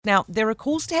Now, there are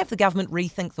calls to have the government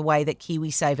rethink the way that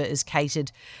KiwiSaver is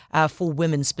catered for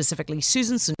women specifically.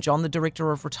 Susan St John, the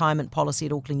Director of Retirement Policy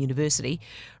at Auckland University,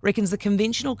 reckons the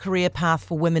conventional career path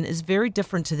for women is very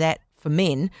different to that for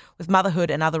men, with motherhood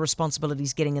and other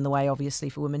responsibilities getting in the way, obviously,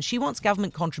 for women. She wants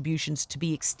government contributions to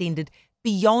be extended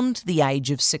beyond the age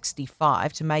of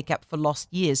 65 to make up for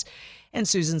lost years. And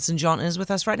Susan St John is with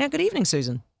us right now. Good evening,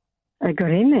 Susan.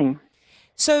 Good evening.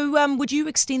 So would you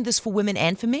extend this for women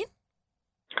and for men?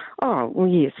 Oh, well,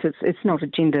 yes, it's not a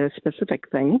gender-specific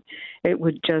thing. It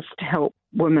would just help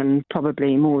women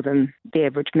probably more than the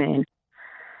average man.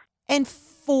 And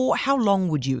for how long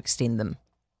would you extend them?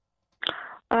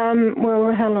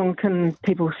 Well, how long can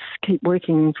people keep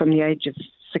working from the age of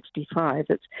 65?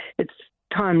 It's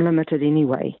time limited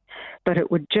anyway, but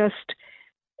it would just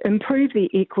improve the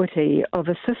equity of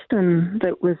a system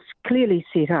that was clearly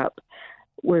set up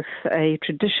with a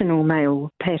traditional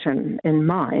male pattern in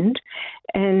mind,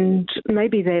 and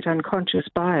maybe that unconscious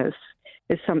bias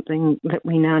is something that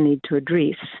we now need to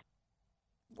address.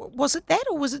 Was it that,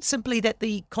 or was it simply that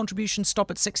the contributions stop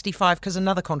at 65 because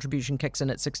another contribution kicks in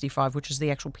at 65, which is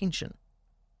the actual pension?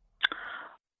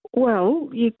 Well,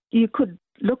 you could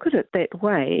look at it that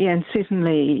way, and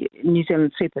certainly New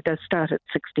Zealand Super does start at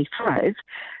 65,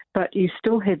 but you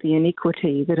still have the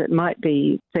inequity that it might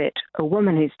be that a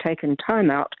woman who's taken time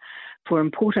out for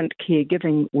important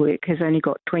caregiving work has only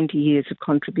got 20 years of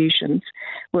contributions,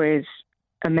 whereas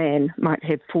a man might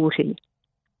have 40.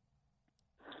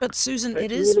 But Susan,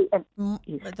 it is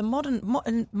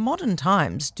the modern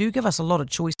times do give us a lot of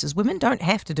choices. Women don't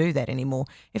have to do that anymore.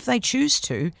 If they choose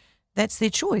to, that's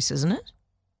their choice, isn't it?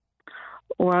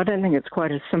 Well, I don't think it's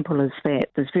quite as simple as that.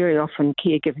 There's very often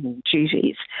caregiving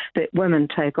duties that women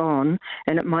take on,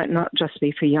 and it might not just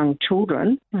be for young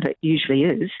children, but it usually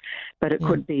is, but it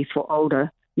could be for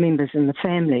older members in the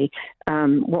family.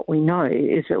 What we know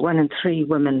is that 1 in 3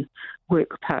 women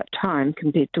work part-time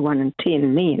compared to 1 in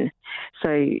 10 men.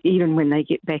 So even when they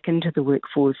get back into the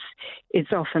workforce,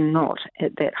 it's often not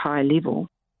at that high level.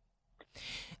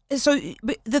 So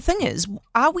but the thing is,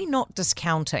 are we not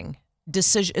discounting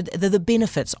the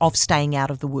benefits of staying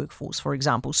out of the workforce, for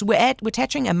example? So we're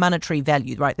attaching a monetary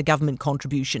value, right, the government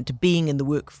contribution to being in the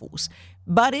workforce.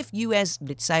 But if you, as,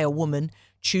 let's say, a woman,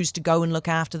 choose to go and look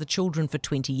after the children for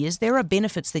 20 years, there are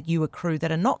benefits that you accrue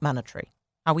that are not monetary.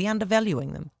 Are we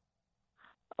undervaluing them?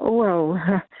 Well,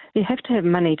 you have to have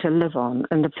money to live on,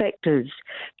 and the fact is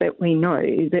that we know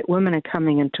that women are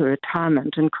coming into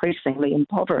retirement increasingly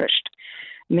impoverished.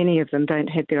 Many of them don't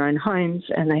have their own homes,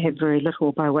 and they have very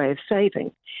little by way of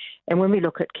saving. And when we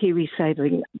look at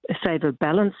KiwiSaver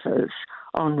balances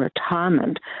on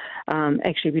retirement,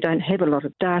 actually we don't have a lot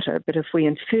of data, but if we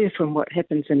infer from what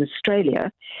happens in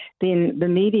Australia, then the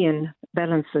median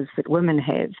balances that women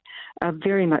have are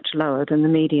very much lower than the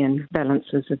median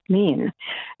balances of men.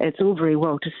 It's all very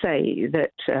well to say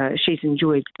that she's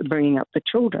enjoyed bringing up the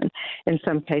children. In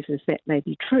some cases that may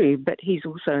be true, but he's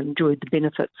also enjoyed the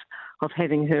benefits of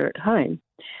having her at home.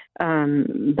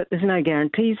 But there's no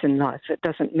guarantees in life. It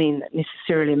doesn't mean that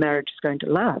necessarily marriage is going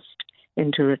to last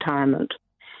into retirement.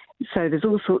 So there's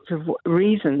all sorts of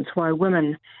reasons why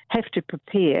women have to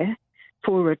prepare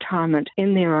for retirement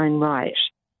in their own right.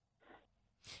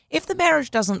 If the marriage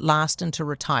doesn't last into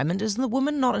retirement, is the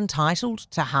woman not entitled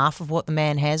to half of what the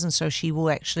man has, and so she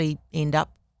will actually end up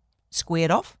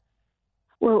squared off?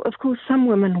 Well, of course, some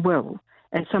women will,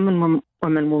 and some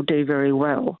women will do very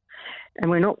well. And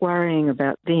we're not worrying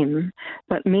about them,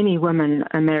 but many women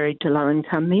are married to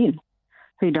low-income men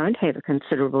who don't have a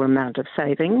considerable amount of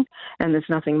saving, and there's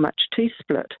nothing much to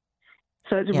split.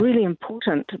 So it's really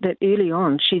important that early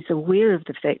on she's aware of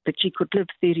the fact that she could live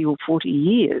 30 or 40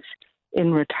 years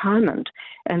in retirement,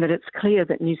 and that it's clear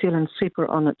that New Zealand Super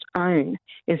on its own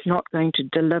is not going to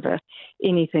deliver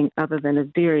anything other than a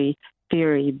very,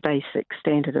 very basic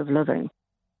standard of living.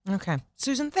 Okay.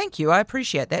 Susan, thank you. I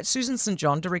appreciate that. Susan St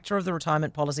John, Director of the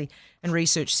Retirement Policy and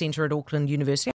Research Centre at Auckland University.